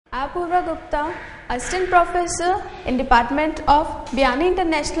Apoorva Gupta, Assistant Professor in Department of Biyani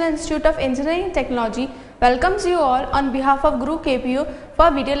International Institute of Engineering and Technology, welcomes you all on behalf of Group KPU for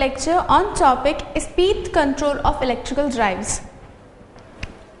a video lecture on topic Speed Control of Electrical Drives.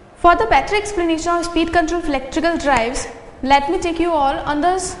 For the better explanation of speed control of electrical drives, let me take you all on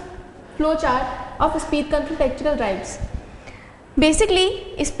this flow chart of speed control of electrical drives.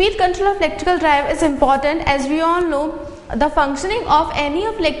 Basically, speed control of electrical drive is important. As we all know, the functioning of any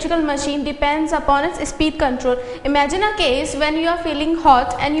electrical machine depends upon its speed control. Imagine a case when you are feeling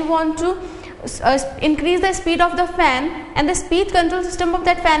hot and you want to increase the speed of the fan, and the speed control system of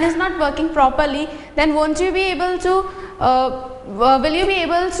that fan is not working properly. Then won't you be able to will you be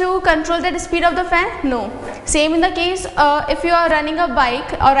able to control the speed of the fan? No. Same in the case if you are running a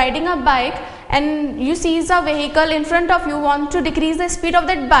bike or riding a bike and you see a vehicle in front of you, want to decrease the speed of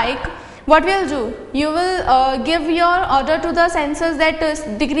that bike, what will do? You will give your order to the sensors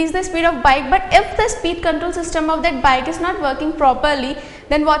that decrease the speed of bike, but if the speed control system of that bike is not working properly,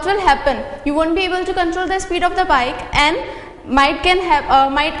 then what will happen? You won't be able to control the speed of the bike, and might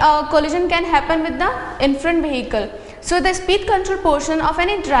collision can happen with the in front vehicle. So the speed control portion of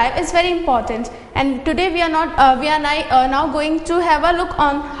any drive is very important, and today we are now going to have a look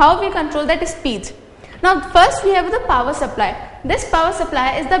on how we control that speed. Now first we have the power supply. This power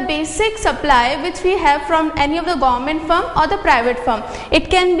supply is the basic supply which we have from any of the government firm or the private firm.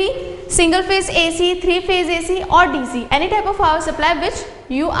 It can be single phase AC, three phase AC or DC, any type of power supply which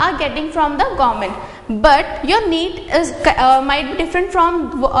you are getting from the government. But your need is might be different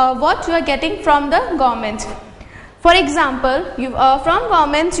from what you are getting from the government. For example, from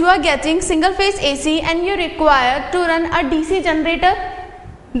government you are getting single phase AC and you require to run a DC generator.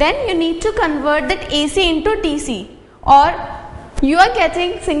 Then you need to convert that AC into DC, or you are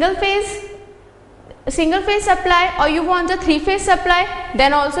getting single phase supply, or you want a three phase supply,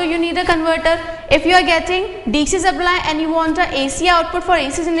 then also you need a converter. If you are getting DC supply and you want a AC output for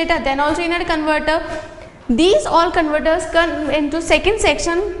AC generator, then also you need a converter. These all converters come into second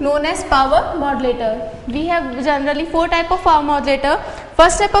section known as power modulator. We have generally four type of power modulator.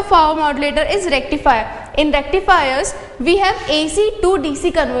 First type of power modulator is rectifier. In rectifiers, we have AC to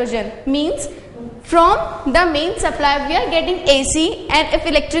DC conversion. Means from the main supply we are getting AC, and if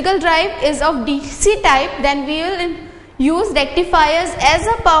electrical drive is of DC type, then we will use rectifiers as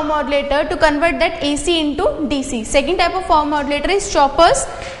a power modulator to convert that AC into DC. Second type of power modulator is choppers.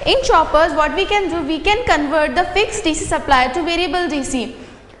 In choppers, what we can do, we can convert the fixed DC supply to variable DC.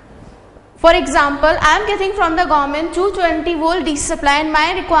 For example, I am getting from the government 220 volt DC supply and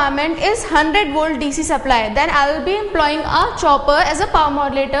my requirement is 100 volt DC supply. Then I will be employing a chopper as a power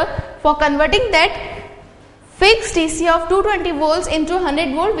modulator for converting that fixed DC of 220 volts into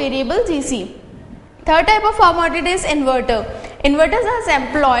 100 volt variable DC. Third type of power modulator is inverter. Inverters are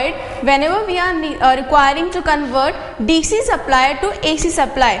employed whenever we are requiring to convert DC supply to AC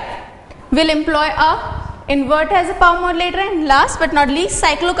supply. We will employ a inverter as a power modulator, and last but not least,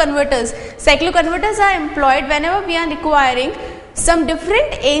 cycloconverters. Cycloconverters are employed whenever we are requiring some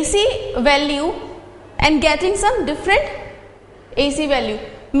different AC value and getting some different AC value.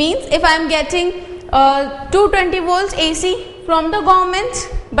 Means if I am getting 220 volts AC from the government,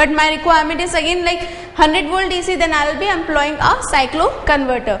 but my requirement is again like 100 volt DC, then I will be employing a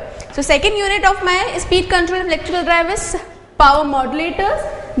cycloconverter. So second unit of my speed control of electrical drive is power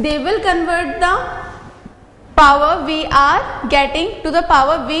modulators. They will convert the power we are getting to the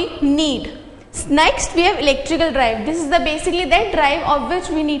power we need. Next we have electrical drive. This is basically that drive of which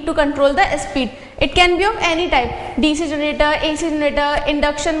we need to control the speed. It can be of any type: DC generator, AC generator,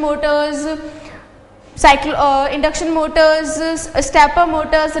 induction motors, induction motors, stepper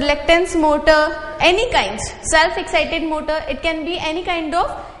motors, reluctance motor, any kinds, self-excited motor. It can be any kind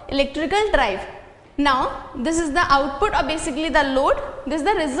of electrical drive. Now this is the output, or basically the load. This is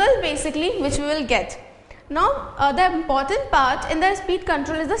the result basically which we will get. Now the important part in the speed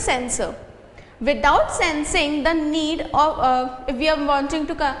control is the sensor. Without sensing the need of if we are wanting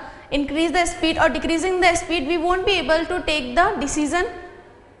to increase the speed or decreasing the speed, we won't be able to take the decision.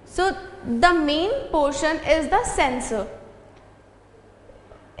 So the main portion is the sensor.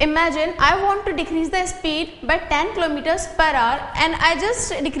 Imagine I want to decrease the speed by 10 kilometers per hour and I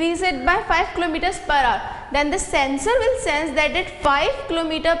just decrease it by 5 kilometers per hour. Then the sensor will sense that at 5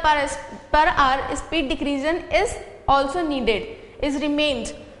 kilometers per hour speed decrease is also needed, is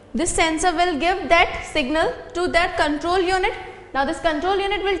remained. This sensor will give that signal to that control unit. Now this control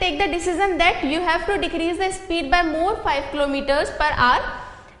unit will take the decision that you have to decrease the speed by more 5 kilometers per hour,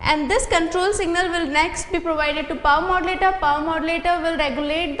 and this control signal will next be provided to power modulator. Power modulator will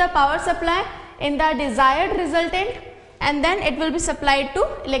regulate the power supply in the desired resultant, and then it will be supplied to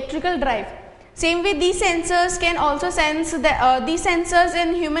electrical drive. Same way these sensors can also sense the these sensors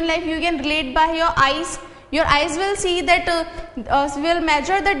in human life you can relate by your eyes. Your eyes will see that will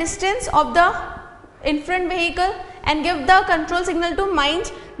measure the distance of the in front vehicle and give the control signal to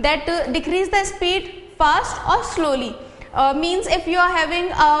mind that decrease the speed fast or slowly. Means if you are having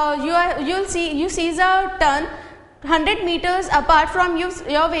you see the turn 100 meters apart from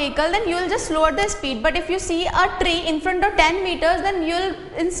your vehicle, then you will just lower the speed. But if you see a tree in front of 10 meters, then you will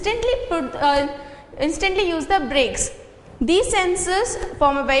instantly use the brakes. These sensors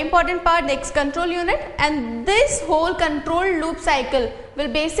form a very important part, the control unit, and this whole control loop cycle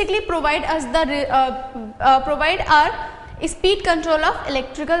will basically provide us provide our speed control of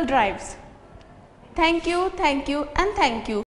electrical drives. Thank you, and thank you.